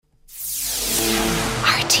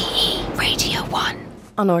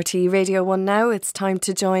On RTE Radio 1 now, it's time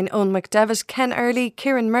to join Owen McDevitt, Ken Early,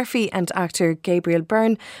 Kieran Murphy and actor Gabriel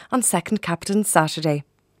Byrne on Second Captain Saturday.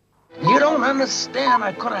 You don't understand.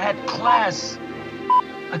 I could have had class.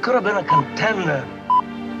 I could have been a contender.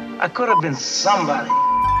 I could have been somebody.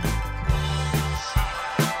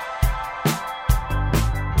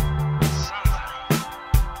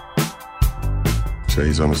 So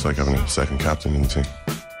he's almost like having a second captain in the team.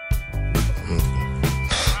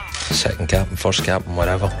 Second captain, first captain,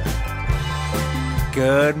 whatever.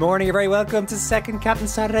 Good morning, you're very welcome to Second Captain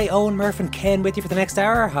Saturday. Owen, Murph and Ken with you for the next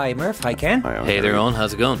hour. Hi Murph, hi Ken. Hey there Owen,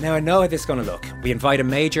 how's it going? Now I know how this is going to look. We invite a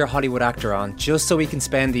major Hollywood actor on just so we can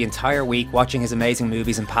spend the entire week watching his amazing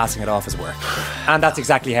movies and passing it off as work. And that's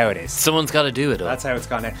exactly how it is. Someone's got to do it. That's how it's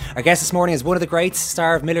gone now. Our guest this morning is one of the greats,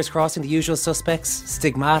 star of Miller's Crossing, The Usual Suspects,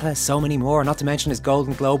 Stigmata, so many more, not to mention his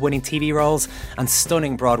Golden Globe winning TV roles and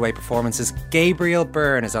stunning Broadway performances. Gabriel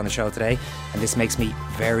Byrne is on the show today, and this makes me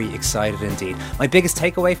very excited indeed. My biggest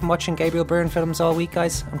takeaway from watching Gabriel Byrne films all week,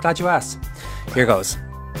 guys, I'm glad you asked. Here goes.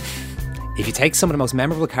 If you take some of the most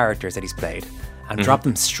memorable characters that he's played and drop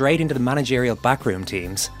them straight into the managerial backroom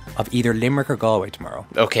teams of either Limerick or Galway tomorrow.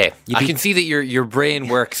 Okay, I can see that your brain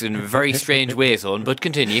works in very strange ways, Owen, but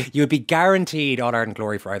continue. You would be guaranteed All-Ireland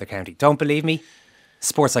glory for either county. Don't believe me?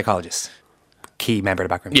 Sports psychologist. Key member of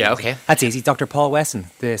the backroom. Yeah, okay. That's easy. Dr. Paul Wesson,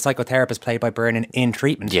 the psychotherapist played by Byrne in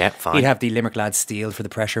Treatment. Yeah, fine. He'd have the Limerick lads steeled for the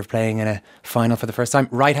pressure of playing in a final for the first time.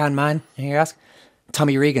 Right-hand man, you ask?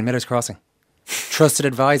 Tommy Regan, Miller's Crossing. Trusted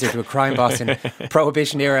advisor to a crime boss in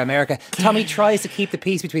Prohibition-era America. Tommy tries to keep the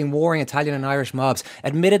peace between warring Italian and Irish mobs.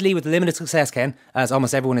 Admittedly with limited success, Ken, as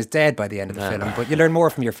almost everyone is dead by the end of the film. But you learn more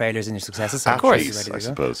from your failures and your successes. Of course, I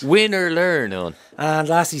suppose. Win or learn, Owen. And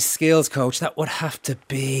lastly, skills coach. That would have to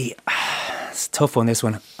be... It's a tough one, this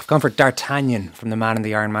one. I've gone for D'Artagnan from The Man in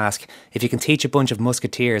the Iron Mask. If you can teach a bunch of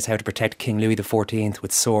musketeers how to protect King Louis XIV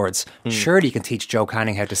with swords, surely you can teach Joe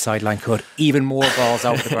Canning how to sideline cut even more balls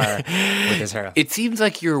over the bar with his hair. It seems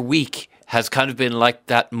like your week has kind of been like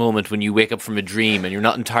that moment when you wake up from a dream and you're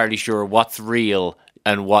not entirely sure what's real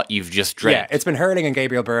and what you've just dreamt. Yeah, it's been Hurling and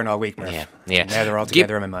Gabriel Byrne all week, Murph. Yeah. Now they're all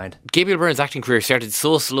together in my mind. Gabriel Byrne's acting career started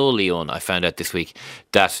so slowly on, I found out this week,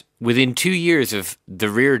 that within 2 years of The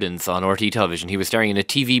Reardons on RTE television, he was starring in a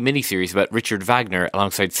TV miniseries about Richard Wagner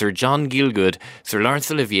alongside Sir John Gielgud, Sir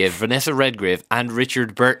Laurence Olivier, Vanessa Redgrave and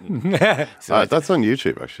Richard Burton. So that's on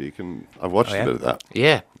YouTube, actually. I've watched a bit of that.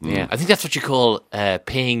 Yeah. I think that's what you call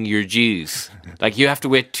paying your dues. Like, you have to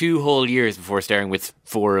wait 2 whole years before starring with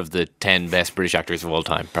 4 of the 10 best British actors of all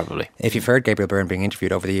time, probably. If you've heard Gabriel Byrne being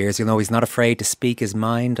interviewed over the years, you'll know he's not afraid to speak his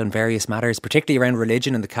mind on various matters, particularly around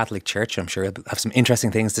religion and the Catholic Church. I'm sure he'll have some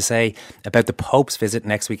interesting things to say about the Pope's visit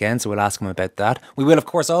next weekend, so we'll ask him about that. We will, of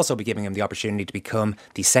course, also be giving him the opportunity to become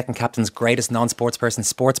the second captain's greatest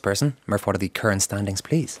sportsperson. Murph, what are the current standings,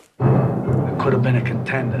 please? I could have been a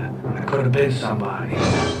contender. I could have been somebody.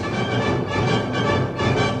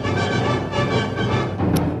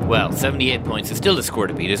 Well, 78 points is still the score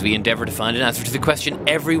to beat as we endeavour to find an answer to the question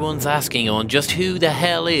everyone's asking on just who the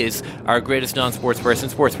hell is our greatest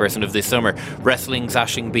sportsperson of this summer. Wrestling's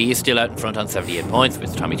Aisling B is still out in front on 78 points,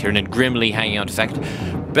 with Tommy Tiernan grimly hanging on to second.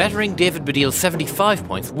 Bettering David Baddiel's 75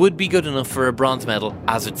 points would be good enough for a bronze medal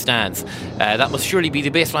as it stands. That must surely be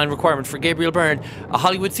the baseline requirement for Gabriel Byrne, a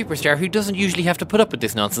Hollywood superstar who doesn't usually have to put up with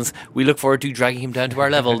this nonsense. We look forward to dragging him down to our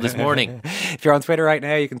level this morning. If you're on Twitter right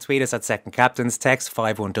now, you can tweet us at Second Captains, text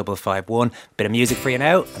 51551. Bit of music for you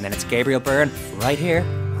now, and then it's Gabriel Byrne right here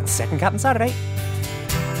on Second Captain Saturday.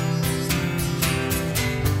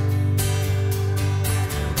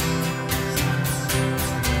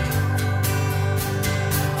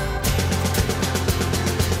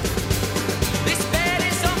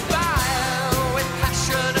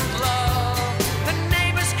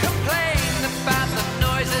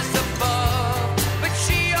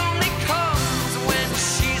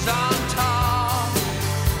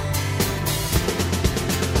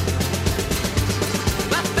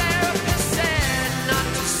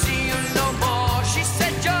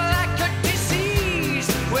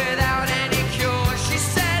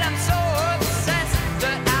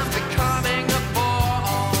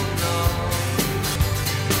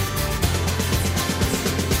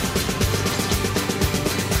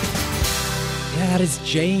 That is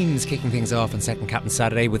James kicking things off on Second Captain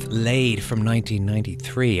Saturday with Laid from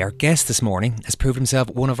 1993. Our guest this morning has proved himself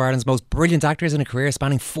one of Ireland's most brilliant actors in a career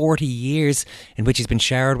spanning 40 years in which he's been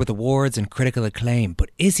showered with awards and critical acclaim.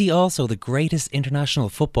 But is he also the greatest international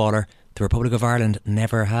footballer the Republic of Ireland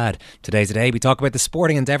never had? Today's the day we talk about the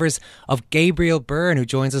sporting endeavours of Gabriel Byrne, who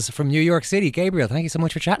joins us from New York City. Gabriel, thank you so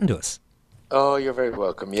much for chatting to us. Oh, you're very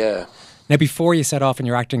welcome, yeah. Now, before you set off in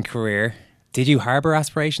your acting career, Did you harbour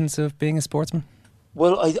aspirations of being a sportsman?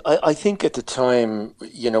 Well, I think at the time,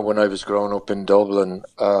 when I was growing up in Dublin,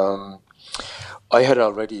 I had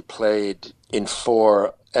already played in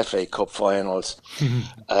 4 FA Cup finals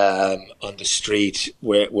on the street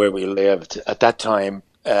where we lived. At that time,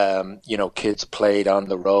 kids played on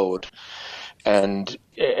the road, and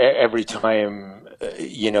every time,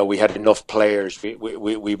 we had enough players,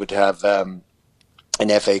 we would have an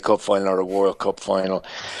FA Cup final or a World Cup final,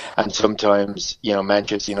 and sometimes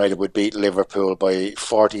Manchester United would beat Liverpool by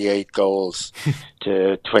 48 goals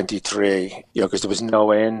to 23, because there was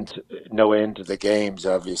no end to the games.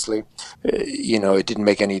 Obviously, it didn't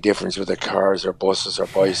make any difference whether cars or buses or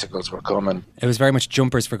bicycles were coming. It was very much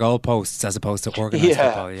jumpers for goalposts as opposed to organised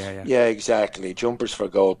football. Yeah, exactly, jumpers for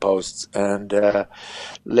goalposts. And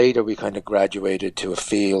later we kind of graduated to a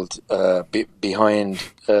field behind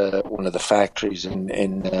one of the factories in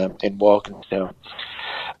Walkinstown.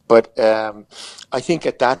 But I think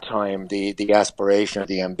at that time, the aspiration or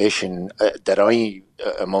the ambition that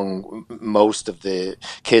among most of the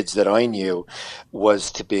kids that I knew,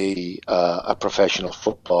 was to be a professional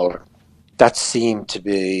footballer. That seemed to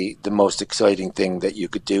be the most exciting thing that you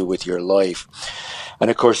could do with your life. And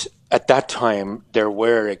of course, at that time, there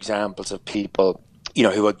were examples of people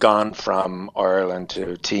who had gone from Ireland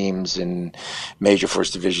to teams in major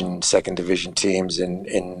first division, second division teams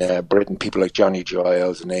in Britain. People like Johnny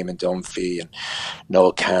Giles and Eamon Dunphy and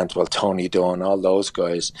Noel Cantwell, Tony Dunn, all those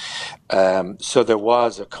guys. So there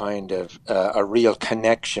was a kind of a real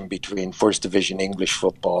connection between first division English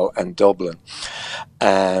football and Dublin.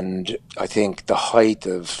 And I think the height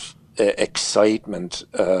of excitement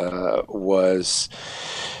was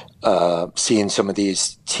seeing some of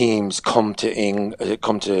these teams come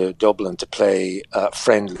to Dublin to play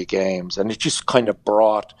friendly games, and it just kind of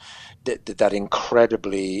brought that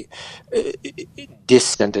incredibly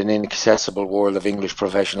distant and inaccessible world of English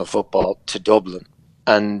professional football to Dublin.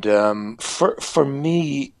 And for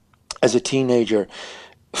me, as a teenager,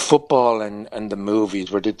 football and the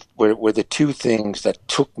movies were the two things that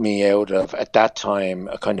took me out of, at that time,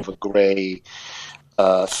 a kind of a grey,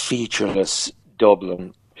 featureless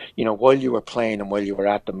Dublin. While you were playing and while you were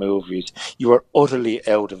at the movies, you were utterly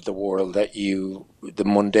out of the world the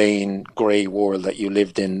mundane, grey world that you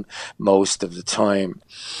lived in most of the time.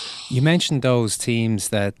 You mentioned those teams,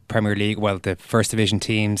 that Premier League, the First Division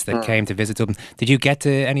teams that came to visit Dublin. Did you get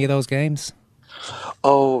to any of those games?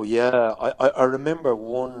 Oh yeah, I remember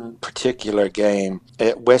one particular game.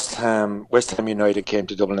 West Ham United came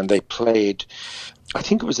to Dublin and they played, I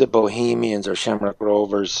think it was the Bohemians or Shamrock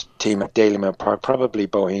Rovers team at Dalymount Park, probably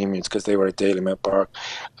Bohemians because they were at Dalymount Park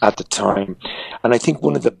at the time. And I think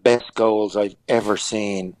one of the best goals I've ever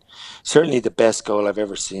seen, certainly the best goal I've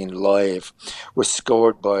ever seen live, was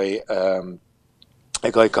scored by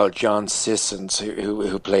a guy called John Sissons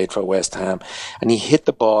who played for West Ham, and he hit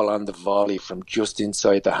the ball on the volley from just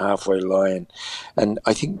inside the halfway line, and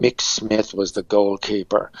I think Mick Smith was the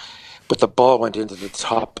goalkeeper, but the ball went into the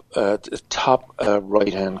top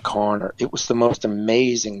right-hand corner. It was the most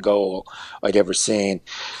amazing goal I'd ever seen.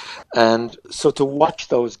 And so to watch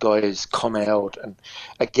those guys come out, and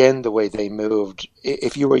again, the way they moved,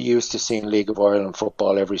 if you were used to seeing League of Ireland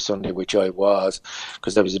football every Sunday, which I was,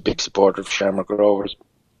 because I was a big supporter of Shamrock Rovers,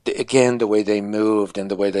 again, the way they moved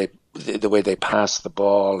and the way they passed the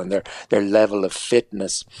ball and their level of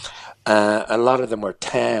fitness, a lot of them were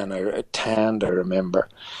tanned, I remember.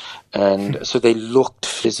 And so they looked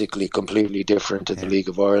physically completely different to the League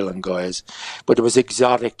of Ireland guys. But it was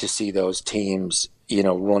exotic to see those teams,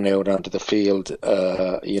 run out onto the field, at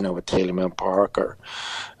Dalymount Park, or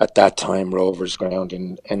at that time Rovers Ground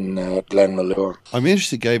in Glenmalure. I'm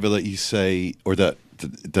interested, Gabriel, that you say, or that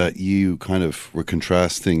you kind of were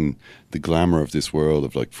contrasting the glamour of this world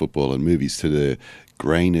of like football and movies to the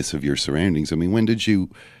greyness of your surroundings. I mean, when did you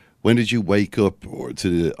wake up or to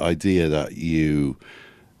the idea that you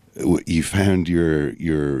found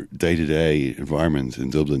your day-to-day environment in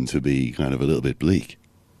Dublin to be kind of a little bit bleak?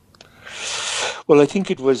 Well, I think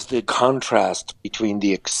it was the contrast between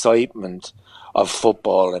the excitement of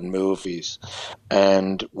football and movies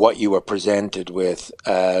and what you were presented with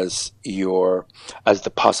as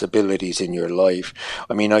the possibilities in your life.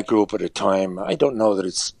 I mean, I grew up at a time, I don't know that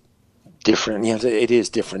it's different. It is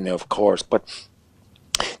different now, of course, but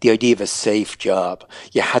the idea of a safe job,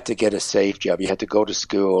 you had to get a safe job. You had to go to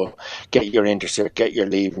school, get your intercert, get your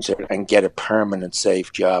leaving cert, and get a permanent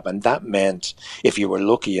safe job. And that meant, if you were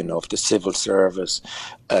lucky enough, the civil service,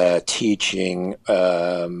 teaching,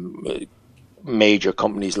 major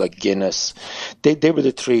companies like Guinness. They were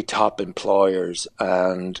the three top employers,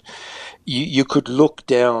 and you could look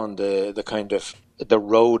down the kind of the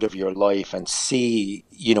road of your life and see,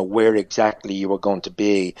 where exactly you were going to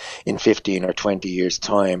be in 15 or 20 years'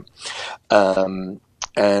 time.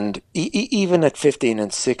 And even at 15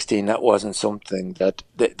 and 16, that wasn't something that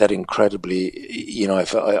incredibly,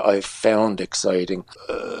 I found exciting.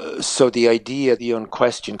 So the idea, the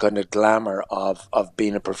unquestioned kind of glamour of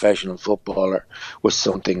being a professional footballer was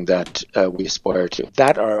something that we aspired to.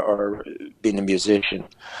 That or being a musician.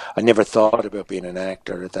 I never thought about being an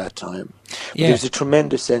actor at that time. Yeah. There's a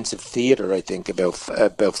tremendous sense of theatre, I think, about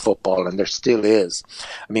football, and there still is.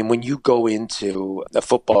 I mean, when you go into a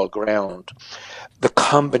football ground, the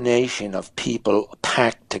combination of people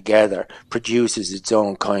packed together produces its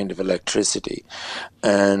own kind of electricity,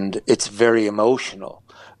 and it's very emotional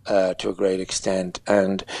to a great extent.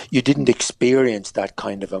 And you didn't experience that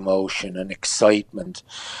kind of emotion and excitement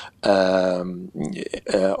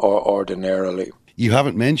ordinarily. You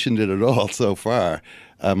haven't mentioned it at all so far.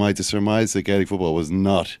 Am I to surmise that Gaelic football was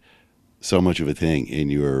not so much of a thing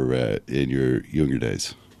in your younger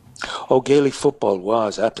days? Oh, Gaelic football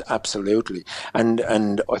was absolutely, and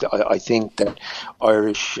I think that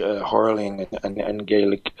Irish hurling and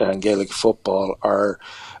Gaelic football are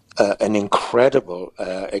an incredible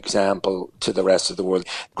example to the rest of the world.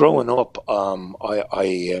 Growing up,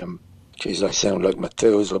 Geez, I sound like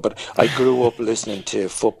Methuselah, but I grew up listening to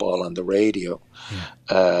football on the radio,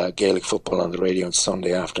 Gaelic football on the radio on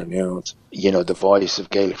Sunday afternoons. The voice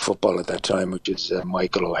of Gaelic football at that time, which is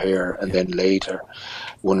Michael O'Hare, and then later,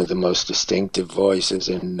 one of the most distinctive voices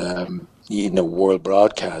in world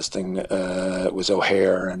broadcasting was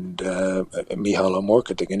O'Hare and Micheál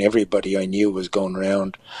O'Muircheartaigh, and everybody I knew was going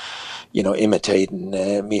around imitating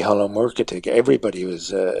Micheál O'Muircheartaigh. Everybody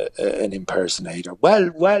was an impersonator. Well,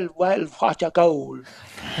 what a goal.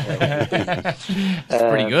 It's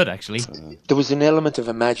pretty good, actually. There was an element of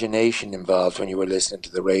imagination involved when you were listening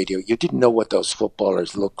to the radio. You didn't know what those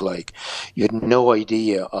footballers looked like. You had no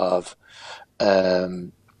idea of...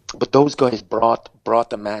 but those guys brought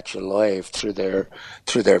the match alive through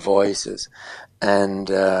their voices.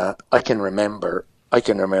 And I can remember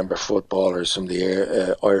footballers from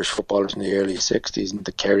the Irish footballers in the early 60s and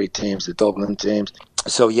the Kerry teams, the Dublin teams.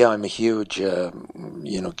 So yeah, I'm a huge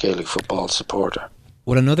Gaelic football supporter.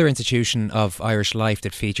 Well, another institution of Irish life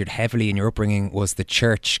that featured heavily in your upbringing was the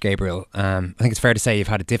church, Gabriel. I think it's fair to say you've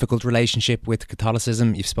had a difficult relationship with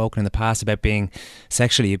Catholicism. You've spoken in the past about being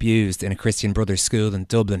sexually abused in a Christian Brothers school in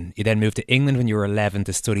Dublin. You then moved to England when you were 11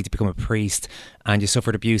 to study to become a priest, and you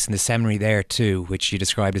suffered abuse in the seminary there too, which you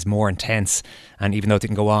described as more intense. And even though it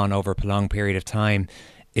didn't go on over a prolonged period of time,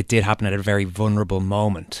 it did happen at a very vulnerable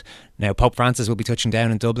moment. Now, Pope Francis will be touching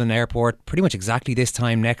down in Dublin Airport pretty much exactly this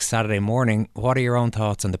time next Saturday morning. What are your own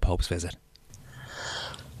thoughts on the Pope's visit?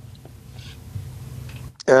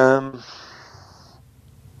 What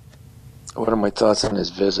are my thoughts on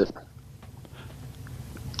his visit?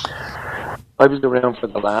 I was around for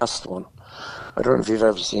the last one. I don't know if you've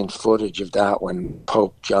ever seen footage of that when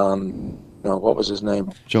Pope John... No, what was his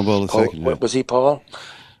name? John Paul II. Yeah. Was he Paul?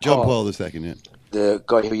 John Paul II, yeah. The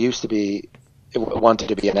guy who wanted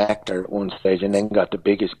to be an actor at one stage and then got the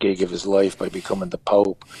biggest gig of his life by becoming the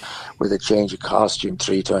Pope, with a change of costume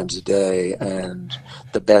 3 times a day and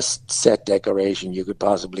the best set decoration you could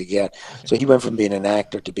possibly get. So he went from being an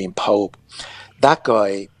actor to being Pope. That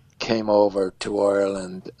guy came over to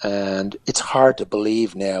Ireland, and it's hard to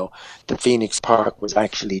believe now that Phoenix Park was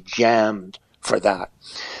actually jammed for that.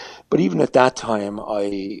 But even at that time,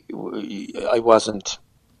 I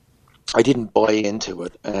didn't buy into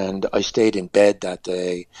it, and I stayed in bed that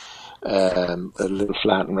day, a little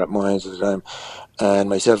flat in Rathmines at the time, and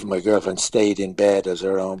myself and my girlfriend stayed in bed as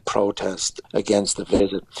our own protest against the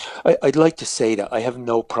visit. I'd like to say that I have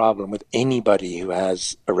no problem with anybody who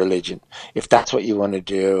has a religion. If that's what you want to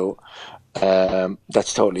do,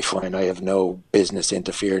 that's totally fine. I have no business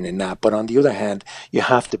interfering in that. But on the other hand, you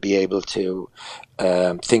have to be able to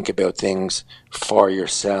think about things for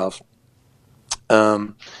yourself.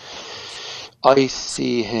 I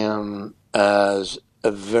see him as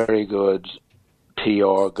a very good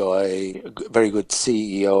PR guy, very good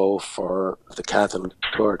CEO for the Catholic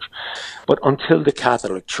Church. But until the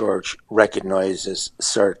Catholic Church recognizes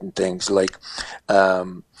certain things like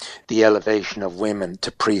the elevation of women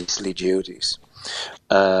to priestly duties,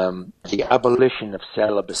 the abolition of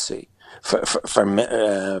celibacy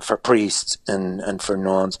for priests and for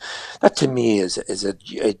nuns, that to me is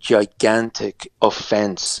a gigantic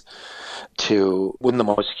offence to one of the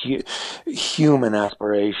most human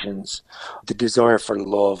aspirations, the desire for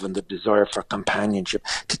love and the desire for companionship.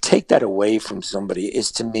 To take that away from somebody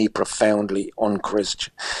is, to me, profoundly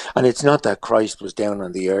unchristian. And it's not that Christ was down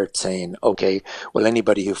on the earth saying, okay, well,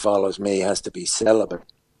 anybody who follows me has to be celibate.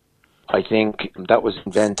 I think that was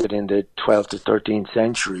invented in the 12th to 13th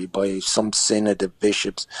century by some synod of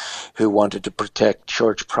bishops who wanted to protect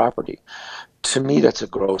church property. To me, that's a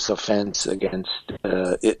gross offence against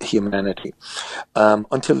humanity.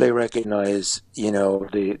 Until they recognise,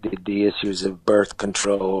 the issues of birth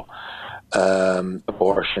control,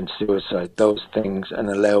 abortion, suicide, those things, and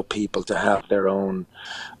allow people to have to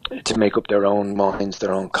make up their own minds,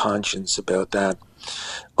 their own conscience about that.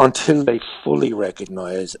 Until they fully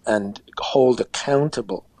recognise and hold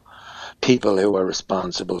accountable people who are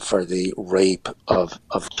responsible for the rape of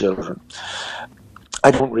children,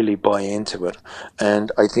 I don't really buy into it.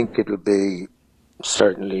 And I think it'll be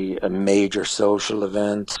certainly a major social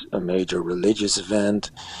event, a major religious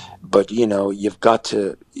event. But, you've got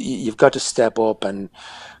to step up and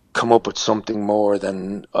come up with something more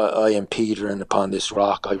than I am Peter and upon this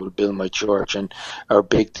rock I will build my church. And our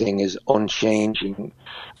big thing is unchanging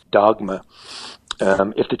dogma.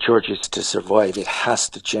 If the church is to survive, it has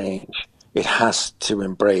to change. It has to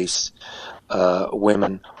embrace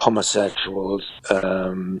women, homosexuals,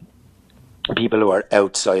 people who are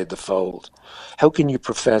outside the fold. How can you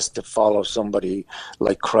profess to follow somebody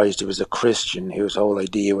like Christ, who was a Christian, whose whole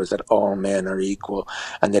idea was that all men are equal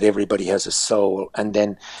and that everybody has a soul, and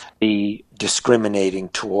then be discriminating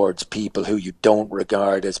towards people who you don't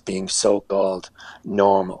regard as being so-called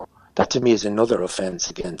normal? That, to me, is another offence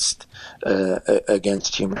against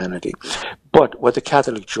humanity. But what the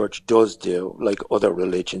Catholic Church does do, like other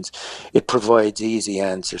religions, it provides easy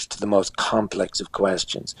answers to the most complex of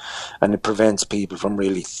questions, and it prevents people from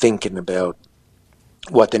really thinking about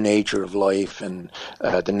what the nature of life and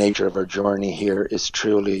the nature of our journey here is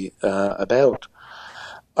truly about.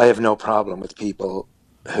 I have no problem with people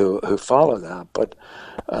who follow that, but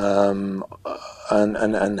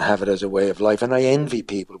and have it as a way of life. And I envy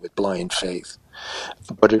people with blind faith,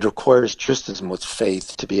 but it requires just as much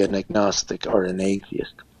faith to be an agnostic or an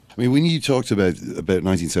atheist. I mean, when you talked about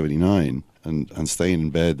 1979 and staying in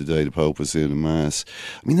bed the day the Pope was doing a mass,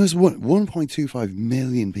 I mean, there was 1.25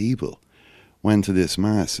 million people went to this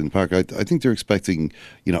mass in the park. I think they're expecting,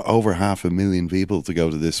 over 500,000 people to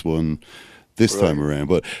go to this one this time around.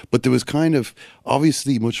 But there was kind of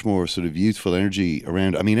obviously much more sort of youthful energy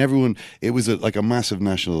around. I mean, it was like a massive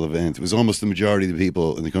national event. It was almost the majority of the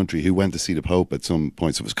people in the country who went to see the Pope at some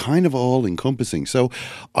point. So it was kind of all encompassing. So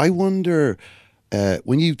I wonder,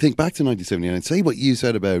 when you think back to 1979, say what you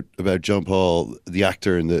said about John Paul, the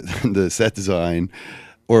actor and the set design,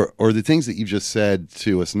 or the things that you've just said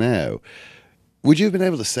to us now, would you have been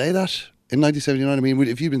able to say that in 1979? I mean,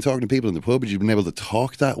 if you'd been talking to people in the pub, would you have been able to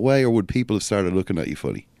talk that way, or would people have started looking at you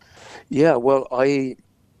funny? Yeah, well, I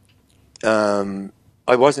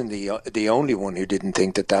wasn't the only one who didn't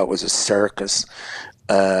think that was a circus,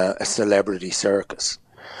 a celebrity circus.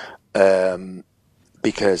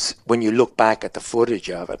 Because when you look back at the footage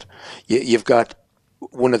of it, you've got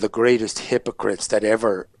one of the greatest hypocrites that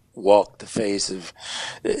ever walked the face of,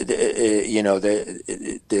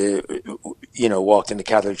 walked in the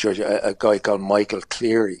Catholic Church, a guy called Michael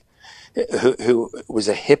Cleary, who was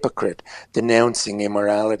a hypocrite, denouncing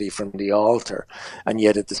immorality from the altar, and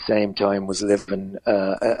yet at the same time was living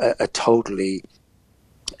a totally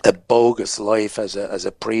bogus life as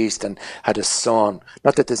a priest, and had a son.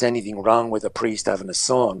 Not that there's anything wrong with a priest having a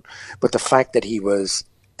son, but the fact that he was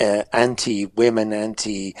anti-women,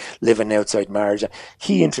 anti-living outside marriage.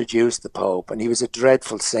 He introduced the Pope, and he was a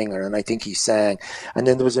dreadful singer, and I think he sang. And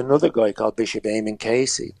then there was another guy called Bishop Eamon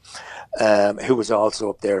Casey, who was also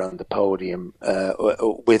up there on the podium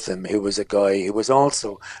with him, who was a guy who was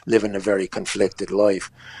also living a very conflicted life.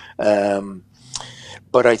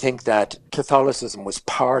 But I think that Catholicism was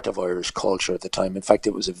part of Irish culture at the time. In fact,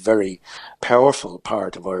 it was a very powerful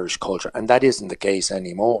part of Irish culture, and that isn't the case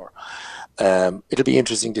anymore. It'll be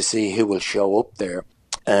interesting to see who will show up there.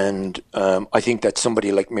 And I think that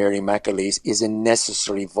somebody like Mary McAleese is a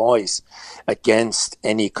necessary voice against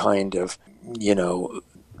any kind of,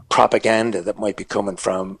 propaganda that might be coming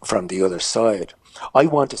from the other side. I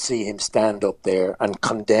want to see him stand up there and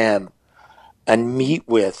condemn and meet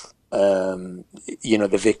with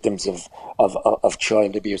the victims of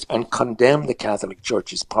child abuse, and condemn the Catholic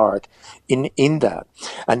Church's part in that,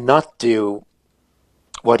 and not do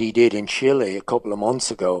what he did in Chile a couple of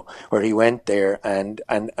months ago, where he went there and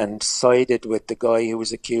sided with the guy who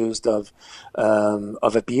was accused of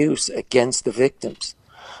abuse against the victims,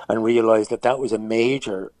 and realized that was a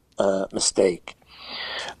major mistake.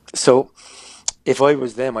 So if I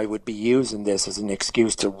was them, I would be using this as an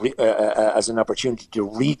excuse as an opportunity to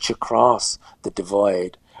reach across the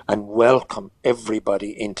divide and welcome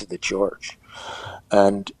everybody into the church.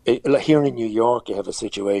 And here in New York, you have a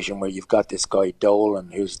situation where you've got this guy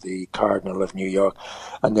Dolan, who's the Cardinal of New York,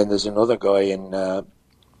 and then there's another guy in the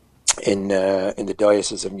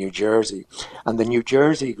Diocese of New Jersey, and the New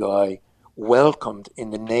Jersey guy welcomed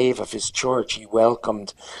in the nave of his church. He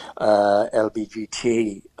welcomed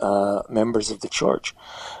LBGT members of the church,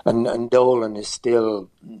 and Dolan is still,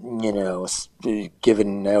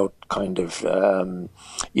 giving out kind of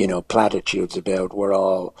platitudes about we're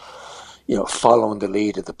all, following the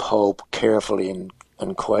lead of the Pope carefully and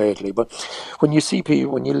quietly. But when you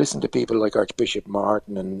listen to people like Archbishop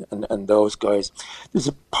Martin and those guys, there's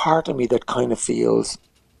a part of me that kind of feels,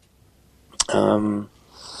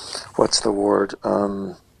 what's the word?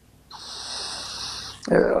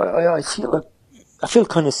 I feel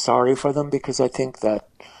kind of sorry for them, because I think that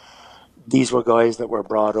these were guys that were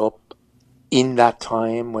brought up in that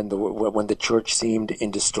time when the church seemed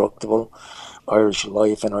indestructible. Irish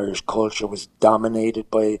life and Irish culture was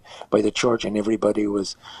dominated by the church, and everybody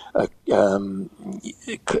was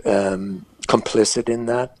complicit in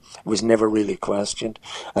that. It was never really questioned.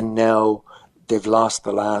 And now they've lost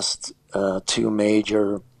the last two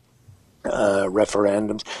major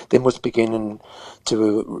referendums. They must begin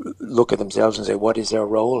to look at themselves and say, what is our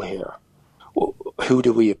role here? Who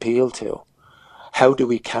do we appeal to? How do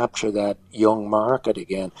we capture that young market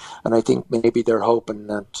again? And I think maybe they're hoping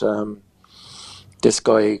that this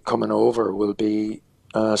guy coming over will be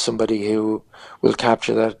somebody who will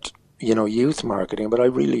capture that, youth marketing. But I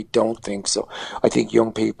really don't think so. I think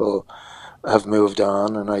young people have moved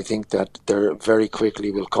on, and I think that there very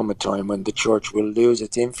quickly will come a time when the church will lose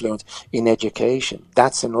its influence in education.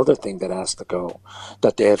 That's another thing that has to go,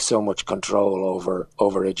 that they have so much control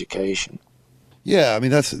over education. Yeah, I mean,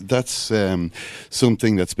 that's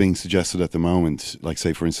something that's being suggested at the moment. Like,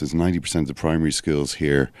 say, for instance, 90% of the primary schools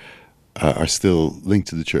here are still linked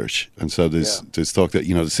to the church, and so there's talk that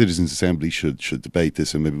the Citizens' Assembly should debate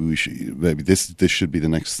this, and maybe this should be the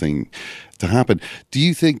next thing to happen. Do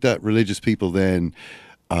you think that religious people then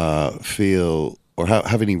feel or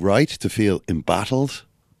have any right to feel embattled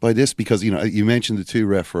by this? Because you mentioned the two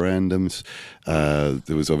referendums.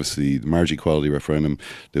 There was obviously the marriage equality referendum.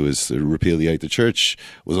 There was repeal the eighth. The church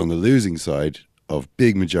was on the losing side of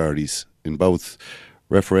big majorities in both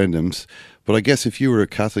referendums. But I guess if you were a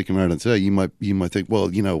Catholic in Ireland today, you might think, well,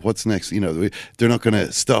 what's next? They're not going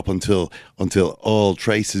to stop until all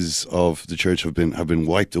traces of the church have been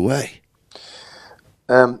wiped away.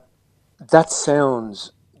 That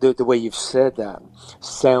sounds, the way you've said that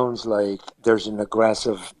sounds like there's an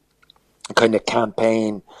aggressive kind of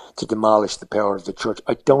campaign to demolish the power of the church.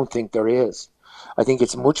 I don't think there is. I think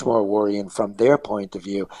it's much more worrying from their point of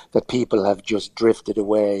view that people have just drifted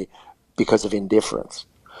away because of indifference.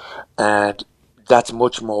 And that's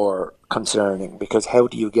much more concerning, because how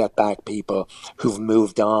do you get back people who've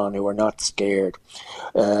moved on, who are not scared,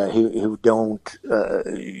 who don't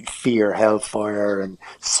fear hellfire and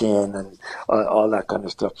sin and all that kind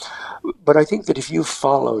of stuff? But I think that if you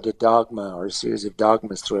followed a dogma or a series of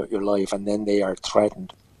dogmas throughout your life and then they are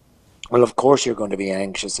threatened, well, of course you're going to be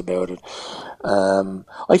anxious about it.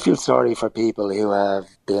 I feel sorry for people who have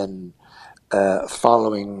been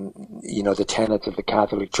following, the tenets of the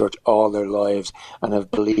Catholic Church all their lives and have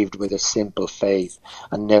believed with a simple faith,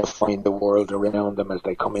 and now find the world around them as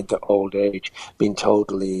they come into old age being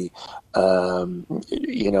totally, torn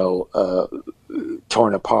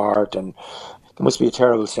apart. And there must be a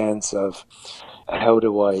terrible sense of, how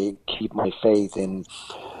do I keep my faith in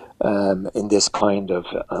this kind of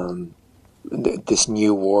this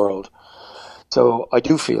new world? So I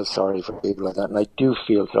do feel sorry for people like that, and I do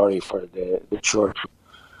feel sorry for the church.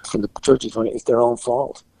 From the church's point, it's their own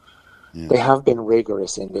fault. Yeah. They have been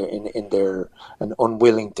rigorous in their and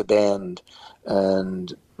unwilling to bend,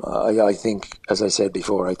 and I think, as I said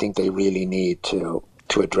before, I think they really need to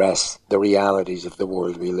address the realities of the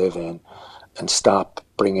world we live in, and stop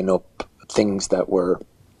bringing up things that were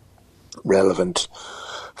relevant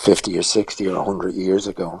 50 or 60 or 100 years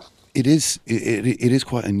ago. It is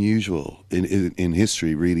quite unusual in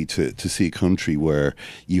history, really, to see a country where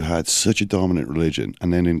you had such a dominant religion,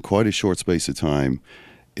 and then in quite a short space of time,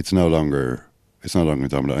 it's no longer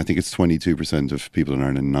dominant. I think it's 22% of people in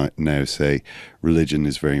Ireland now say religion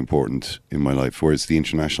is very important in my life, whereas the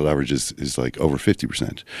international average is like over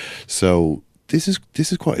 50%. So this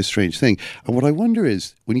is quite a strange thing. And what I wonder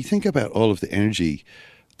is, when you think about all of the energy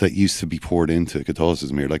that used to be poured into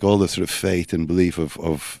Catholicism here, like all the sort of faith and belief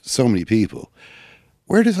of so many people,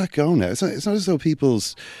 where does that go now? It's not as though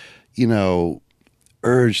people's,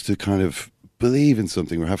 urge to kind of believe in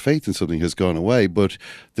something or have faith in something has gone away. But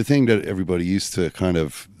the thing that everybody used to kind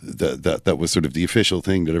of, that was sort of the official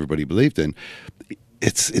thing that everybody believed in,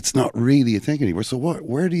 it's not really a thing anymore. So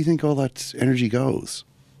where do you think all that energy goes?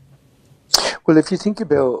 Well, if you think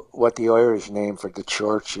about what the Irish name for the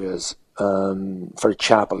church is, for a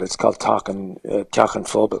chapel, it's called Tachan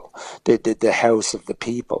Phobal, the house of the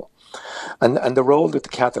people. And the role that the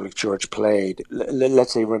Catholic Church played,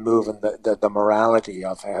 let's say removing the morality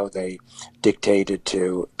of how they dictated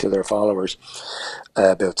to their followers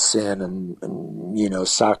about sin and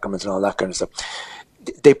sacraments and all that kind of stuff,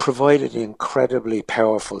 they provided an incredibly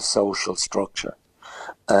powerful social structure.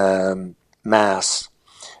 Mass.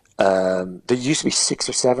 There used to be 6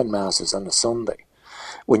 or 7 masses on a Sunday,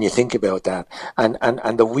 when you think about that.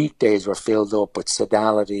 And the weekdays were filled up with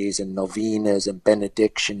sodalities and novenas and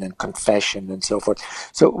benediction and confession and so forth.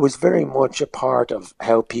 So it was very much a part of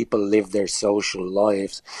how people lived their social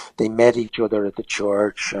lives. They met each other at the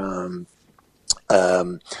church. There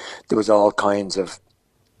was all kinds of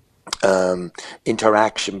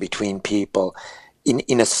interaction between people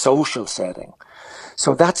in a social setting.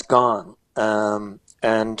 So that's gone.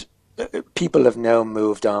 And people have now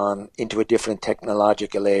moved on into a different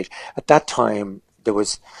technological age. At that time, there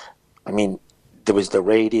was the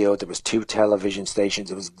radio, there was 2 television stations,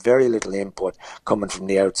 there was very little input coming from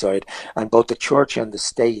the outside, and both the church and the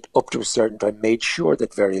state, up to a certain time, made sure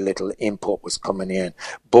that very little input was coming in.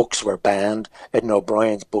 Books were banned. Ed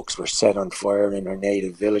O'Brien's books were set on fire in her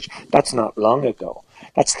native village. That's not long ago.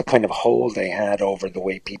 That's the kind of hold they had over the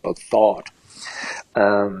way people thought.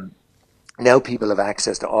 Now people have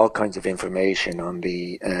access to all kinds of information on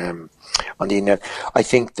the internet. I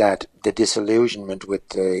think that the disillusionment with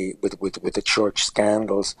the church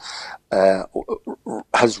scandals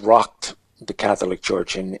has rocked the Catholic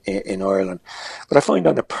Church in Ireland. But I find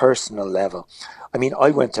on a personal level, I mean, I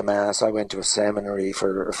went to Mass, I went to a seminary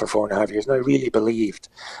for 4.5 years, and I really believed.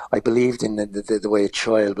 I believed in the way a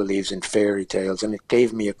child believes in fairy tales, and it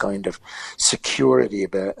gave me a kind of security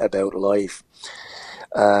about life.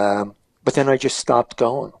 But then I just stopped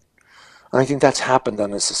going. And I think that's happened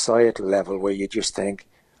on a societal level, where you just think,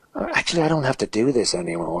 actually, I don't have to do this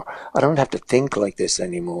anymore. I don't have to think like this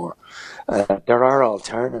anymore. There are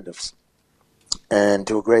alternatives. And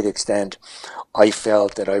to a great extent, I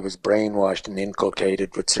felt that I was brainwashed and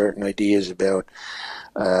inculcated with certain ideas about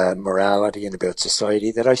morality and about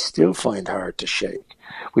society that I still find hard to shake,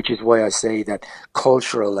 which is why I say that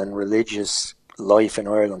cultural and religious life in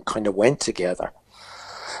Ireland kind of went together.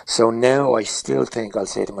 So now I still think, I'll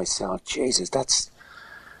say to myself, Jesus,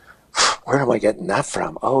 where am I getting that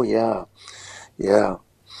from? Oh, yeah.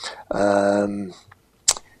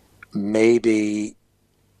 Maybe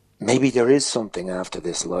there is something after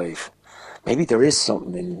this life. Maybe there is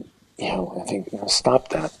something I think, stop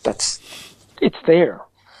that. It's there.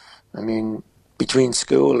 I mean, between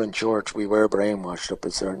school and church, we were brainwashed up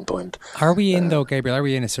at a certain point. Are we in, though, Gabriel, are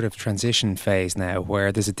we in a sort of transition phase now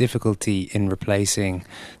where there's a difficulty in replacing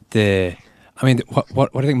what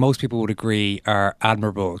I think most people would agree are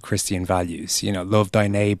admirable Christian values, love thy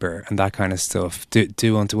neighbour and that kind of stuff,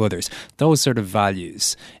 do unto others, those sort of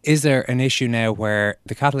values. Is there an issue now where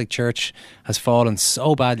the Catholic Church has fallen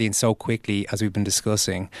so badly and so quickly, as we've been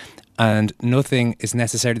discussing, and there's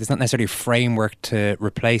not necessarily a framework to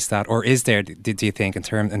replace that? Or is there, do you think, in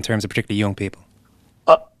terms of particularly young people?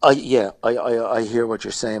 I hear what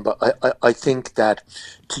you're saying, but I think that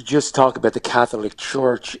to just talk about the Catholic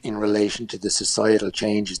Church in relation to the societal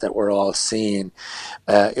changes that we're all seeing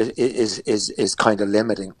is kind of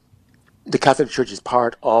limiting. The Catholic Church is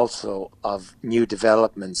part also of new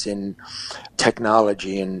developments in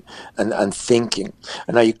technology and thinking.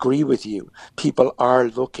 And I agree with you. People are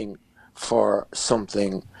looking for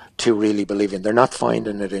something to really believe in. They're not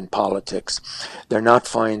finding it in politics. They're not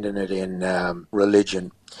finding it in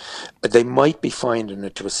religion. But they might be finding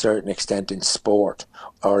it to a certain extent in sport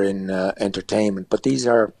or in entertainment. But these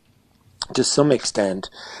are, to some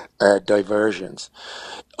extent, diversions.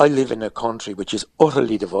 I live in a country which is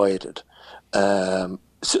utterly divided.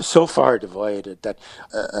 So far divided that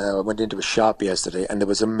I went into a shop yesterday and there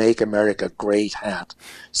was a Make America Great hat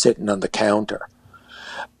sitting on the counter.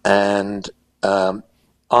 And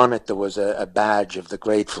on it there was a badge of the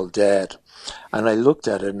Grateful Dead. And I looked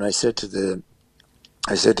at it and I said to the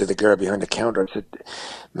girl behind the counter, I said,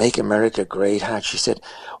 Make America Great hat. She said,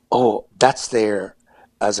 oh, that's there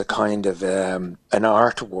as a kind of an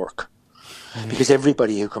artwork. Because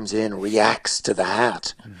everybody who comes in reacts to the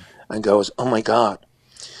hat and goes, oh my God.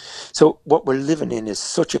 So what we're living in is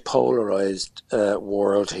such a polarized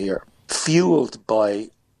world here fueled by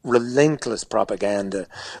relentless propaganda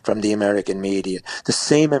from the American media, the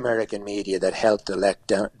same American media that helped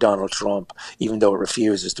elect Donald Trump, even though it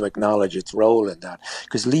refuses to acknowledge its role in that.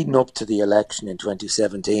 Because leading up to the election in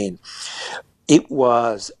 2017, it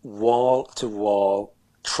was wall-to-wall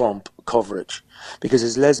Trump coverage. Because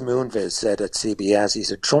as Les Moonves said at CBS, he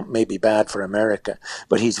said, Trump may be bad for America,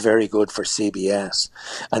 but he's very good for CBS.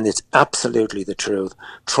 And it's absolutely the truth.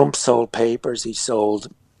 Trump sold papers, he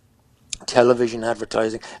sold television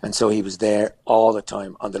advertising, and so he was there all the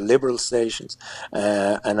time on the liberal stations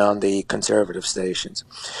and on the conservative stations.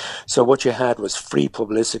 So what you had was free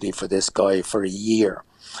publicity for this guy for a year.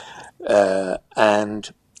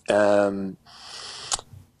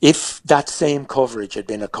 If that same coverage had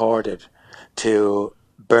been accorded to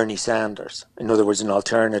Bernie Sanders, in other words, an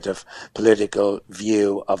alternative political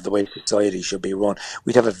view of the way society should be run,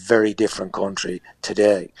 we'd have a very different country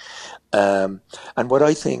today. And what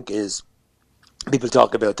I think is, people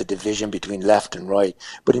talk about the division between left and right,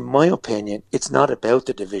 but in my opinion, it's not about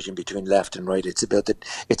the division between left and right. It's about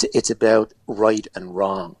it's about right and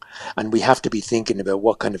wrong, and we have to be thinking about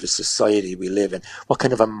what kind of a society we live in. What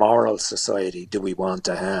kind of a moral society do we want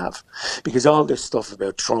to have? Because all this stuff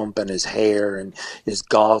about Trump and his hair and his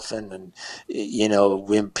golfing and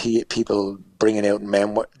when people bringing out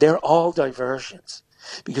memoir, they're all diversions.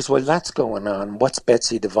 Because while that's going on, what's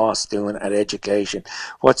Betsy DeVos doing at education?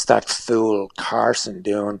 What's that fool Carson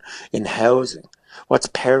doing in housing? What's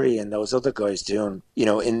Perry and those other guys doing,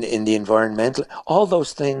 in the environmental? All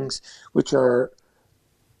those things which are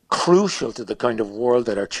crucial to the kind of world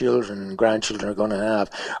that our children and grandchildren are going to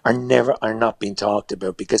have are not being talked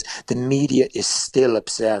about, because the media is still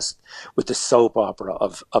obsessed with the soap opera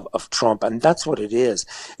of Trump. And that's what it is.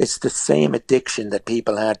 It's the same addiction that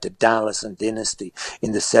people had to Dallas and Dynasty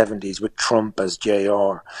in the 70s with Trump as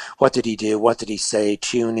JR. What did he do? What did he say?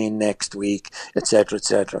 Tune in next week, etc.,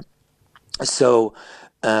 etc. So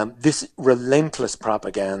this relentless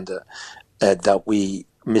propaganda that we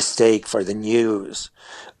mistake for the news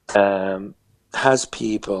has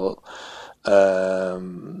people,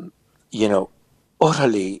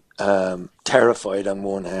 utterly terrified on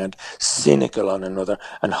one hand, cynical on another,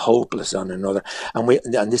 and hopeless on another. And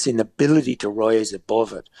this inability to rise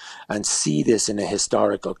above it and see this in a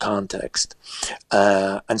historical context,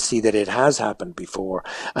 and see that it has happened before,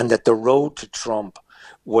 and that the road to Trump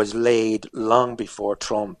was laid long before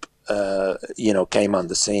Trump came on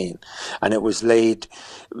the scene. And it was laid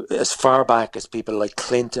as far back as people like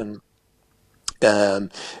Clinton,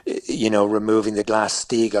 removing the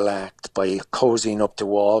Glass-Steagall Act, by cozying up to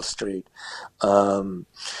Wall Street,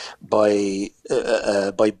 by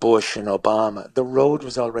Bush and Obama. The road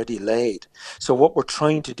was already laid. So what we're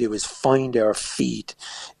trying to do is find our feet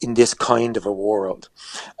in this kind of a world.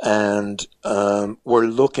 And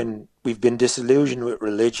we've been disillusioned with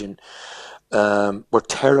religion. We're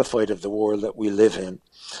terrified of the world that we live in,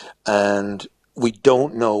 and we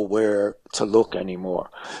don't know where to look anymore.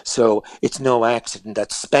 So it's no accident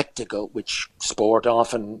that spectacle, which sport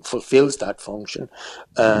often fulfills that function,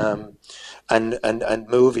 and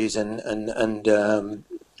movies and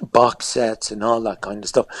box sets and all that kind of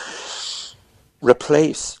stuff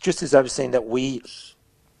replace. Just as I was saying that we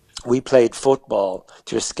played football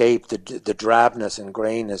to escape the drabness and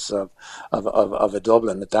greyness of a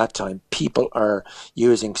Dublin at that time. People are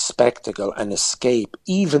using spectacle and escape,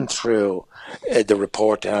 even through the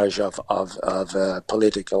reportage of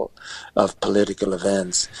political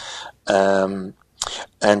events. And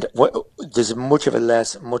there's much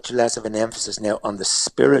less of an emphasis now on the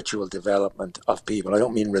spiritual development of people. I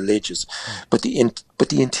don't mean religious, but the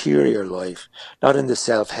interior life, not in the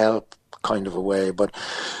self-help kind of a way, but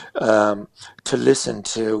to listen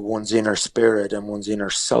to one's inner spirit and one's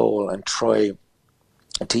inner soul and try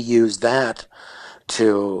to use that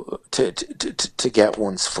to get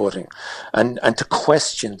one's footing, and to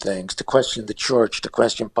question things, to question the church, to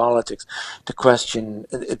question politics, to question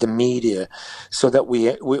the media, so that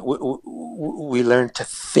we learn to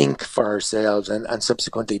think for ourselves and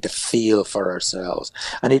subsequently to feel for ourselves.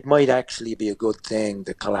 And it might actually be a good thing,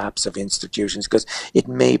 the collapse of institutions, because it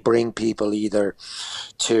may bring people either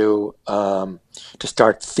to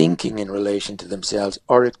start thinking in relation to themselves,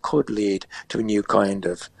 or it could lead to a new kind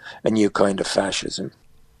of fascism.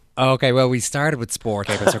 Okay, well, we started with sport,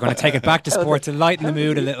 so we're going to take it back to sport to lighten the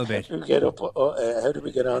mood a little bit. How did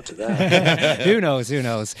we get onto that? Who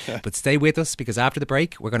knows? But stay with us, because after the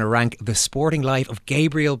break, we're going to rank the sporting life of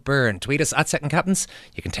Gabriel Byrne. Tweet us at Second Captains.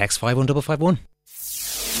 You can text 51551.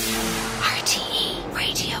 RTE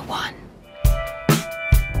Radio 1.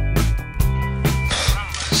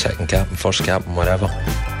 Second captain, first captain, whatever.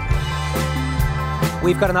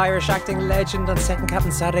 We've got an Irish acting legend on Second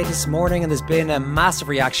Captain Saturday this morning, and there's been a massive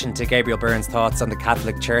reaction to Gabriel Byrne's thoughts on the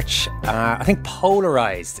Catholic Church. I think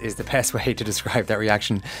polarised is the best way to describe that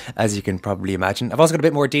reaction, as you can probably imagine. I've also got a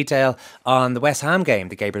bit more detail on the West Ham game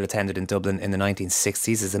that Gabriel attended in Dublin in the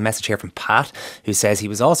 1960s. There's a message here from Pat, who says he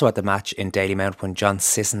was also at the match in Dalymount when John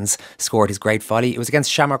Sissons scored his great volley. It was against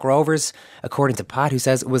Shamrock Rovers, according to Pat, who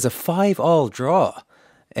says it was a 5-5 draw.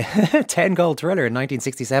 10-goal thriller in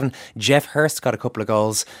 1967. Jeff Hurst got a couple of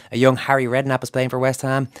goals. A young Harry Redknapp was playing for West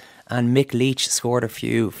Ham, and Mick Leach scored a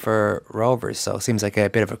few for Rovers, so it seems like a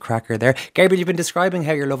bit of a cracker there. Gabriel, you've been describing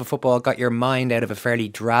how your love of football got your mind out of a fairly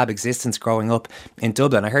drab existence growing up in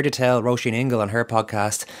Dublin. I heard you tell Roisin Ingle on her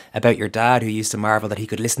podcast about your dad, who used to marvel that he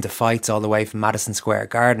could listen to fights all the way from Madison Square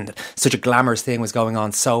Garden, that such a glamorous thing was going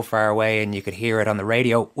on so far away and you could hear it on the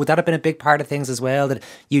radio. Would that have been a big part of things as well, that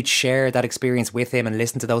you'd share that experience with him and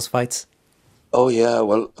listen to those fights? Oh yeah,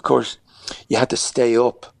 well, of course, you had to stay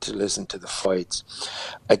up to listen to the fights.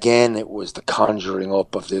 Again, it was the conjuring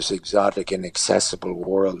up of this exotic, inaccessible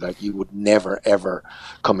world that you would never, ever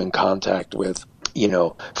come in contact with. You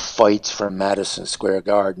know, fights from Madison Square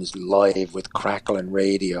Gardens live with crackling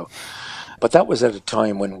radio. But that was at a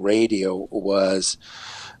time when radio was,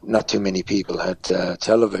 not too many people had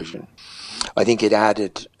television. I think it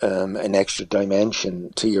added an extra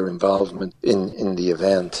dimension to your involvement in the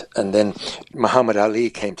event. And then Muhammad Ali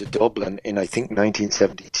came to Dublin in, I think,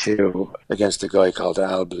 1972 against a guy called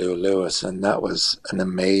Al Blue Lewis. And that was an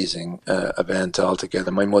amazing event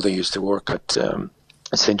altogether. My mother used to work at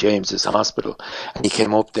St. James's Hospital, and he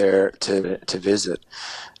came up there to visit.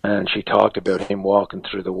 And she talked about him walking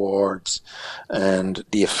through the wards and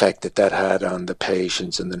the effect that had on the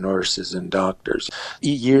patients and the nurses and doctors.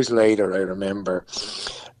 Years later, I remember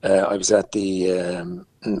I was at the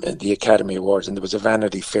Academy Awards, and there was a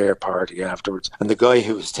Vanity Fair party afterwards. And the guy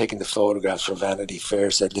who was taking the photographs for Vanity Fair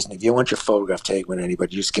said, "Listen, if you want your photograph taken with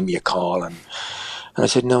anybody, just give me a call." And I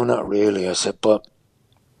said, "No, not really." I said, "But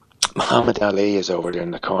Muhammad Ali is over there in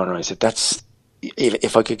the corner." I said,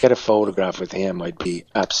 if I could get a photograph with him, I'd be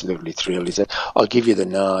absolutely thrilled. He said, "I'll give you the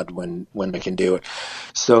nod when I can do it."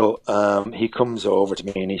 So he comes over to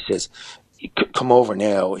me and he says, "Come over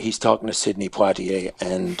now." He's talking to Sidney Poitier.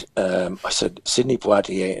 And I said, "Sidney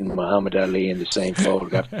Poitier and Muhammad Ali in the same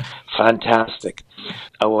photograph." Fantastic.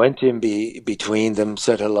 I went in between them,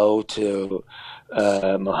 said hello to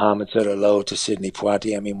Muhammad, said hello to Sidney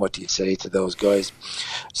Poitier. I mean, what do you say to those guys?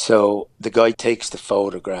 So the guy takes the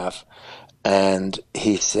photograph and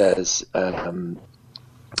he says,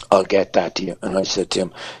 "I'll get that to you." And I said to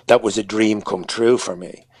him, that was a dream come true for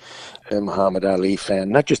me. A Muhammad Ali fan,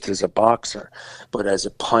 not just as a boxer, but as a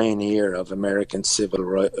pioneer of American civil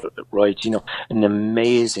rights, you know, an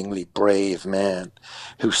amazingly brave man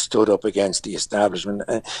who stood up against the establishment,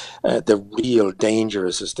 the real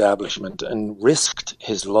dangerous establishment, and risked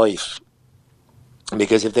his life.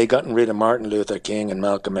 Because if they'd gotten rid of Martin Luther King and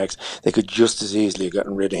Malcolm X, they could just as easily have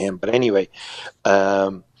gotten rid of him. But anyway,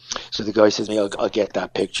 so the guy says to me, I'll get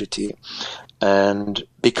that picture to you. And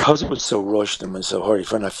because it was so rushed and was so hurried,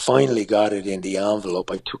 when I finally got it in the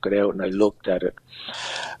envelope, I took it out and I looked at it.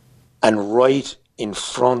 And right in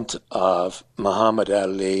front of Muhammad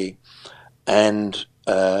Ali and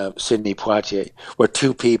Sidney Poitier were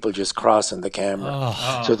two people just crossing the camera.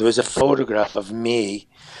 So there was a photograph of me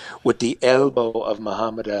with the elbow of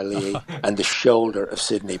Muhammad Ali and the shoulder of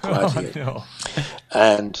Sidney Poitier. No.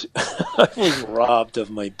 And I was robbed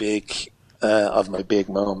of my big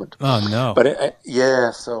moment. Oh no! But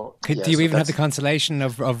yeah, so do you even have the consolation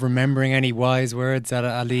of remembering any wise words that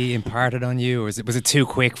Ali imparted on you, or was it too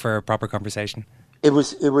quick for a proper conversation? It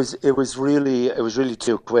was really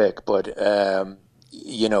too quick. But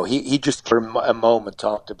you know, he just for a moment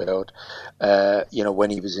talked about you know, when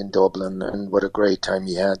he was in Dublin and what a great time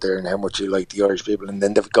he had there and how much he liked the Irish people. And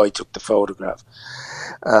then the guy took the photograph.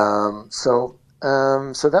 So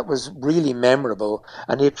that was really memorable,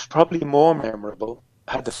 and it's probably more memorable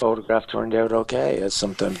had the photograph turned out okay, as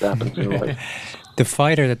sometimes happens in life. The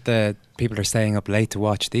fighter that the people are staying up late to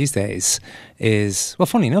watch these days is, well,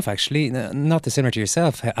 funny enough, actually, not dissimilar to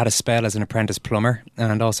yourself, had a spell as an apprentice plumber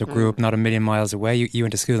and also grew up not a million miles away. You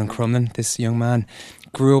went to school in Crumlin. This young man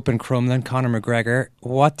grew up in Crumlin, Conor McGregor.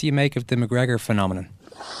 What do you make of the McGregor phenomenon?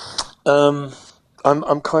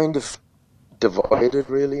 I'm kind of divided,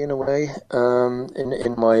 really, in a way,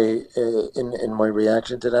 in my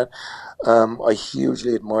reaction to that. I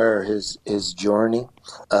hugely admire his journey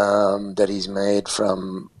that he's made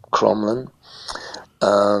from Crumlin.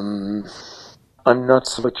 I'm not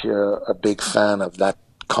such a big fan of that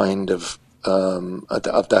kind of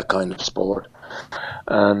sport,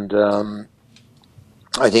 and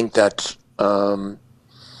I think that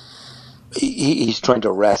he's trying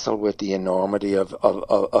to wrestle with the enormity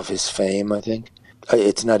of his fame, I think.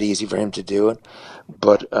 It's not easy for him to do it,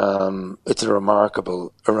 but it's a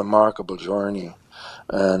remarkable journey.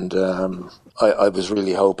 And I was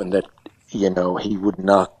really hoping that, he would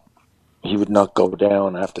not go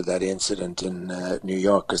down after that incident in New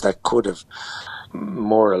York, because that could have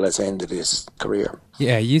more or less ended his career.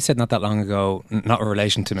 Yeah, you said not that long ago, not in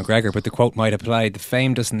relation to McGregor, but the quote might apply: the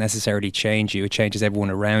fame doesn't necessarily change you, it changes everyone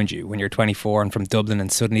around you. When you're 24 and from Dublin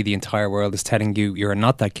and suddenly the entire world is telling you you're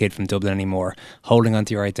not that kid from Dublin anymore, holding on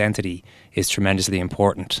to your identity is tremendously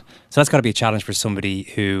important. So that's got to be a challenge for somebody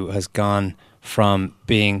who has gone from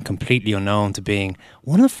being completely unknown to being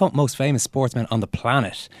one of the most famous sportsmen on the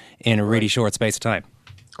planet in a really short space of time.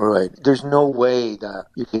 Right. There's no way that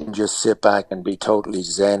you can just sit back and be totally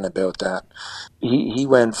zen about that. He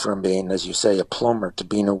went from being, as you say, a plumber to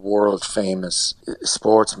being a world famous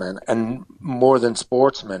sportsman, and more than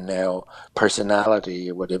sportsman now, personality,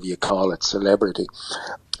 or whatever you call it, celebrity.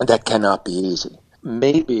 That cannot be easy.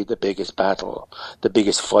 Maybe the biggest battle, the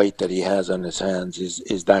biggest fight that he has on his hands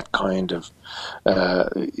is that kind of,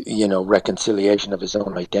 reconciliation of his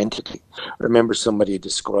own identity. I remember somebody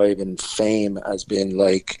describing fame as being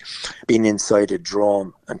like being inside a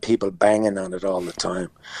drum and people banging on it all the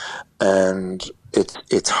time. And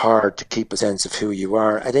it's hard to keep a sense of who you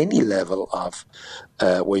are at any level of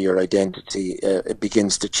where your identity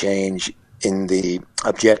begins to change in the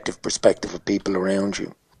objective perspective of people around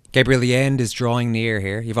you. Gabriel, the end is drawing near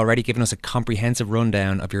here. You've already given us a comprehensive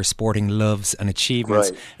rundown of your sporting loves and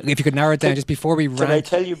achievements. Right. If you could narrow it down just before we Can I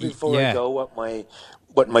tell you before I go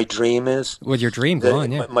what my dream is? Well, your dream, go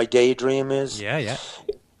on, yeah. My daydream is? Yeah.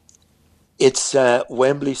 It's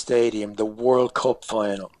Wembley Stadium, the World Cup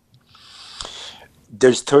final.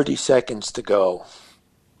 There's 30 seconds to go.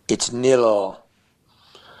 It's 0-0.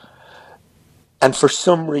 And for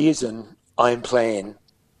some reason, I'm playing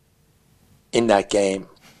in that game,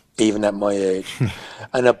 even at my age.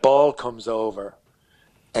 And a ball comes over,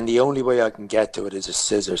 and the only way I can get to it is a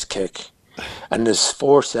scissors kick. And there's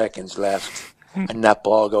 4 seconds left, and that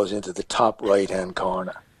ball goes into the top right-hand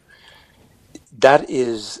corner. That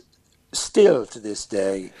is still, to this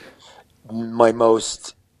day, my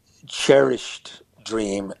most cherished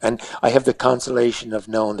dream, and I have the consolation of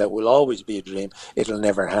knowing that will always be a dream. It'll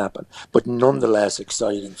never happen, but nonetheless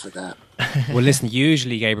exciting for that. Well, listen,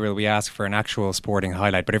 usually, Gabriel, we ask for an actual sporting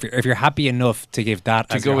highlight, but if you're happy enough to give that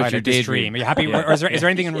to as go your with highlight, your this dream, are you happy? Or is there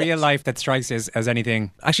anything in real life that strikes you as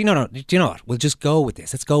anything? Actually, no. Do you know what? We'll just go with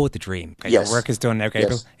this. Let's go with the dream. Okay, yes. Your work is done now,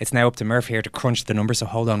 Gabriel. Yes. It's now up to Murph here to crunch the numbers, so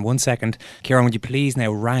hold on 1 second. Kieran, would you please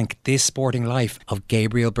now rank this sporting life of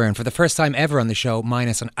Gabriel Byrne for the first time ever on the show,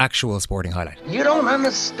 minus an actual sporting highlight? You don't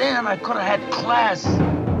understand. I could have had class.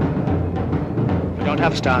 We don't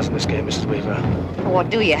have stars in this game, Mrs. Weaver.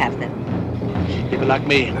 What do you have then? People like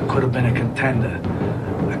me. I could have been a contender.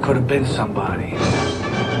 I could have been somebody.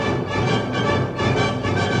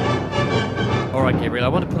 All right, Gabriel, I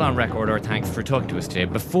want to put on record our thanks for talking to us today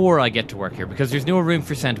before I get to work here, because there's no room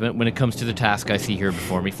for sentiment when it comes to the task I see here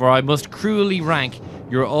before me, for I must cruelly rank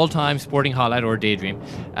your all-time sporting highlight or daydream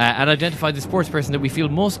and identify the sports person that we feel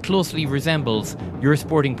most closely resembles your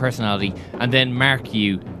sporting personality, and then mark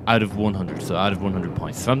you out of 100, so out of 100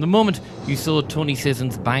 points. From the moment you saw Tony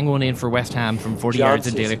Sissons bang one in for West Ham from 40 yards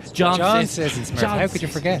in Daly. John Sissons, how could you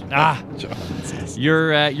forget?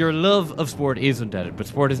 Your love of sport is undoubted, but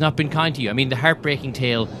sport has not been kind to you. I mean, the heartbreaking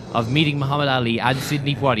tale of meeting Muhammad Ali and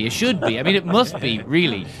Sidney Poitier should be, I mean, it must be,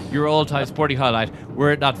 really, your all-time sporting highlight,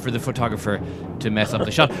 were it not for the photographer to mess up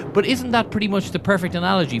the shot. But isn't that pretty much the perfect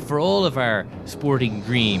analogy for all of our sporting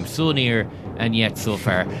dreams? So near and yet so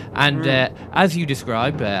far. And as you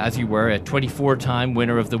describe, as you were a 24-time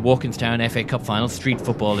winner of the Walkinstown FA Cup Final, street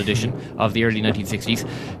football edition of the early 1960s,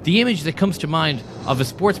 the image that comes to mind of a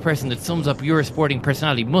sports person that sums up your sporting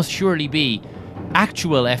personality must surely be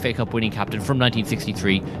actual FA Cup winning captain from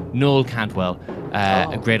 1963, Noel Cantwell,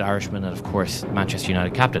 a great Irishman and of course Manchester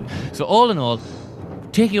United captain. So all in all,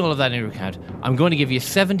 taking all of that into account, I'm going to give you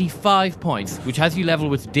 75 points, which has you level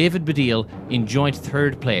with David Baddiel in joint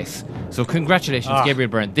third place. So congratulations, Gabriel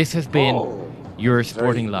Byrne. This has been your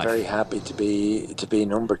sporting life. Very happy to be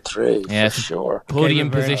number 3, yes, for sure.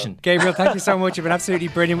 Podium position. Gabriel, thank you so much. You've been absolutely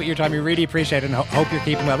brilliant with your time. We really appreciate it and hope you're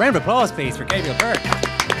keeping well. Round of applause, please, for Gabriel Byrne.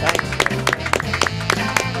 Thanks.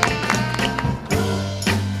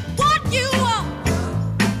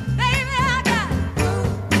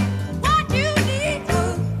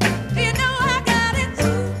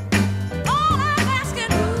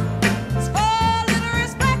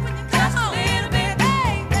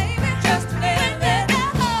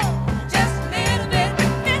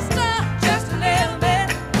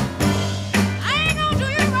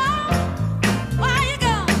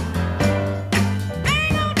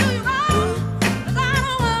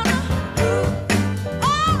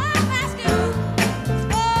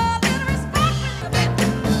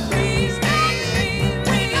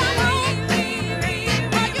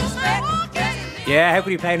 Yeah, how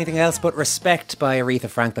could you play anything else but Respect by Aretha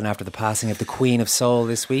Franklin after the passing of the Queen of Soul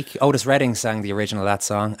this week? Otis Redding sang the original of that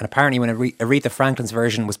song, and apparently when Aretha Franklin's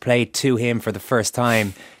version was played to him for the first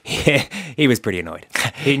time, he was pretty annoyed.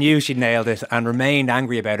 He knew she'd nailed it and remained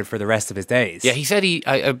angry about it for the rest of his days. Yeah, he said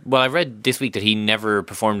I read this week that he never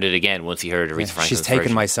performed it again once he heard Aretha Franklin's She's taken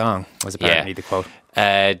version. my song, was apparently the quote.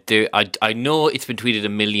 I know it's been tweeted a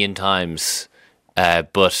million times,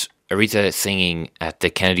 but Aretha singing at the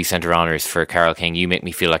Kennedy Center Honours for Carole King, You Make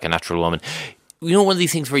Me Feel Like a Natural Woman. You know, one of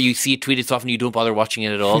these things where you see it tweeted so often you don't bother watching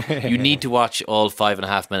it at all. You need to watch all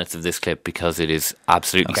 5.5 minutes of this clip because it is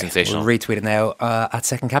absolutely sensational. We'll retweet it now. At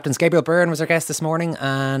Second Captains, Gabriel Byrne was our guest this morning,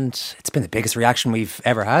 and it's been the biggest reaction we've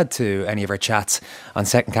ever had to any of our chats on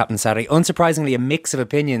Second Captain Saturday. Unsurprisingly, a mix of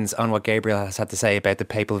opinions on what Gabriel has had to say about the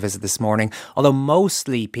papal visit this morning, although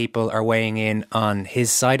mostly people are weighing in on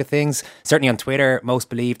his side of things. Certainly on Twitter, most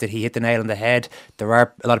believe that he hit the nail on the head. There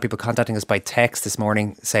are a lot of people contacting us by text this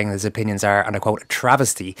morning saying his opinions are, and I quote, a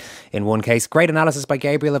travesty in one case. Great analysis by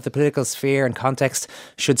Gabriel of the political sphere and context.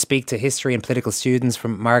 Should speak to history and political students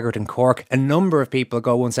from Margaret and Cork. A number of people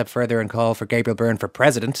go one step further and call for Gabriel Byrne for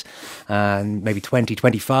president. And maybe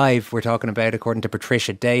 2025 we're talking about, according to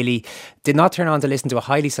Patricia Daly. Did not turn on to listen to a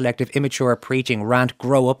highly selective, immature preaching rant.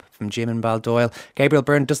 Grow up, from Jim and Baldoyle. Gabriel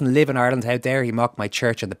Byrne doesn't live in Ireland. How dare he mock my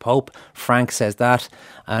church and the Pope? Frank says that.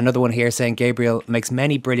 Another one here saying Gabriel makes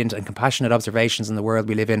many brilliant and compassionate observations in the world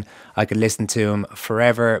we live in. I could listen to him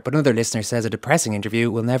forever. But another listener says a depressing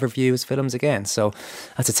interview, will never view his films again. So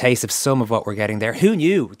that's a taste of some of what we're getting there. Who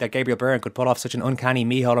knew that Gabriel Byrne could pull off such an uncanny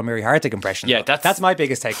Micheál O'Meara Hartig impression? Yeah, that's my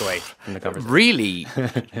biggest takeaway from the conversation. Really,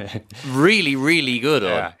 really, really good.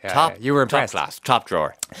 Top, you were impressed. Top class, top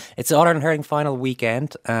drawer. It's the All-Ireland hurling final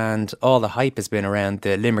weekend, and all the hype has been around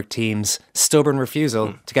the Limerick team's stubborn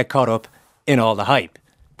refusal to get caught up in all the hype.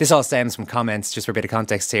 This all stems from comments, just for a bit of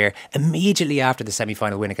context here, immediately after the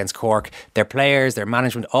semi-final win against Cork. Their players, their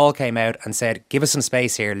management all came out and said, give us some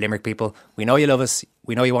space here, Limerick people. We know you love us.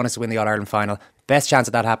 We know you want us to win the All-Ireland final. Best chance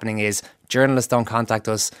of that happening is journalists don't contact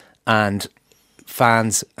us and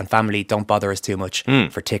fans and family don't bother us too much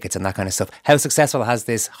for tickets and that kind of stuff. How successful has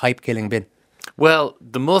this hype killing been? Well,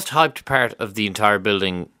 the most hyped part of the entire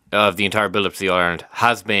build-up to the All-Ireland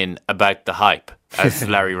has been about the hype, as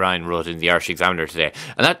Larry Ryan wrote in the Irish Examiner today.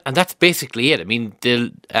 And that's basically it. I mean,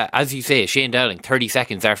 as you say, Shane Dowling, 30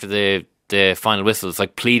 seconds after the final whistle, it's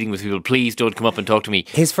like pleading with people, please don't come up and talk to me.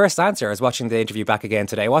 His first answer, I was watching the interview back again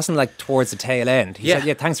today, wasn't like towards the tail end. He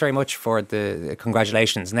said, thanks very much for the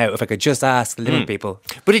congratulations. Now, if I could just ask the Limerick people.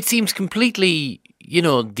 But it seems completely,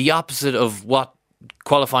 the opposite of what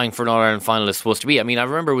qualifying for an All-Ireland final is supposed to be. I mean, I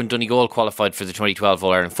remember when Donegal qualified for the 2012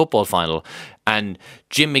 All-Ireland football final, and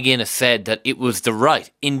Jim McGuinness said that it was the right,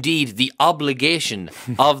 indeed the obligation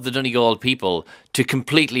of the Donegal people to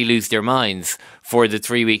completely lose their minds for the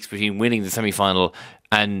 3 weeks between winning the semi-final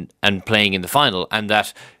and playing in the final, and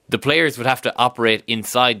that the players would have to operate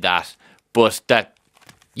inside that, but that,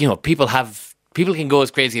 people can go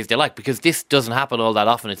as crazy as they like, because this doesn't happen all that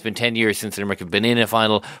often. It's been 10 years since Limerick have been in a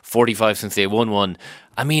final, 45 since they won one.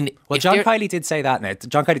 I mean... Well, John Kiley did say that now.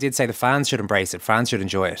 John Kiley did say the fans should embrace it. Fans should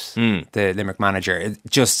enjoy it. The Limerick manager.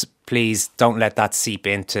 Just please don't let that seep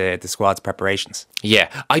into the squad's preparations. Yeah.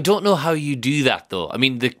 I don't know how you do that, though. I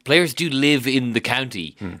mean, the players do live in the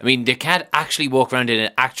county. I mean, they can't actually walk around in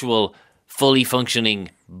an actual, fully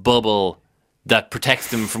functioning bubble that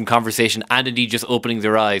protects them from conversation and indeed just opening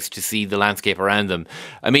their eyes to see the landscape around them.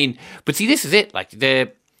 I mean, but see, this is it. Like,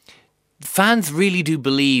 the fans really do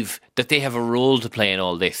believe that they have a role to play in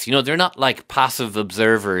all this. They're not like passive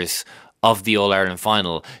observers of the All-Ireland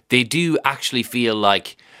final. They do actually feel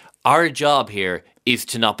like our job here is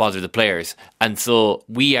to not bother the players. And so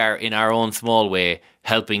we are, in our own small way,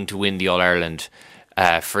 helping to win the All-Ireland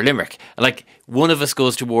for Limerick. Like, one of us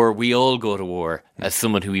goes to war, we all go to war, as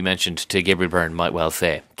someone who we mentioned to Gabriel Byrne might well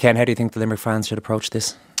say. Ken, how do you think the Limerick fans should approach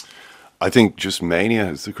this? I think just mania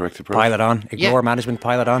is the correct approach. Pile it on. Ignore management,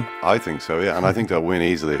 pile it on. I think so, yeah. And I think they'll win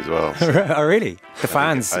easily as well. So. Oh, really? The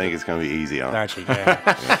fans? I think it's going to be easy on. Actually,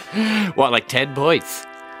 yeah. What, like 10 points?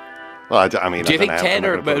 Well, I mean, do you think 10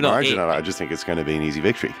 or margin on it? I just think it's going to be an easy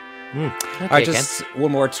victory. Okay, all right, just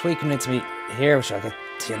one more tweet coming into me here, which I'll get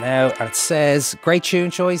to you now. And it says, great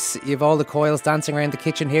tune choice. You have all the coils dancing around the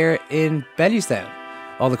kitchen here in Bellewstown.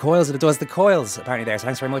 All the coils, and it does the coils apparently there. So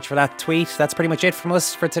thanks very much for that tweet. That's pretty much it from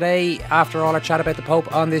us for today. After all our chat about the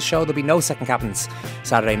Pope on this show, there'll be no Second Captains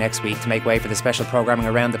Saturday next week to make way for the special programming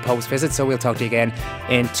around the Pope's visit. So we'll talk to you again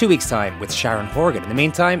in 2 weeks' time with Sharon Horgan. In the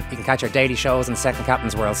meantime, you can catch our daily shows on Second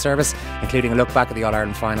Captains World Service, including a look back at the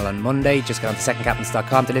All-Ireland final on Monday. Just go on to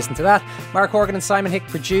secondcaptains.com to listen to that. Mark Horgan and Simon Hick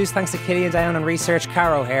produced. Thanks to Killian Down on research,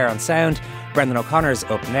 Caro Hare on sound. Brendan O'Connor's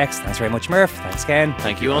up next. Thanks very much, Murph. Thanks, Ken.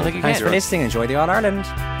 Thank you all. Thank you, Thanks Ken. for listening. Enjoy the All-Ireland.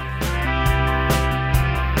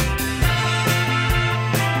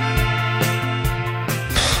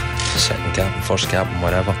 Second cap and first cap and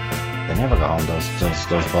whatever. They never go home, those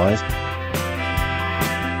boys.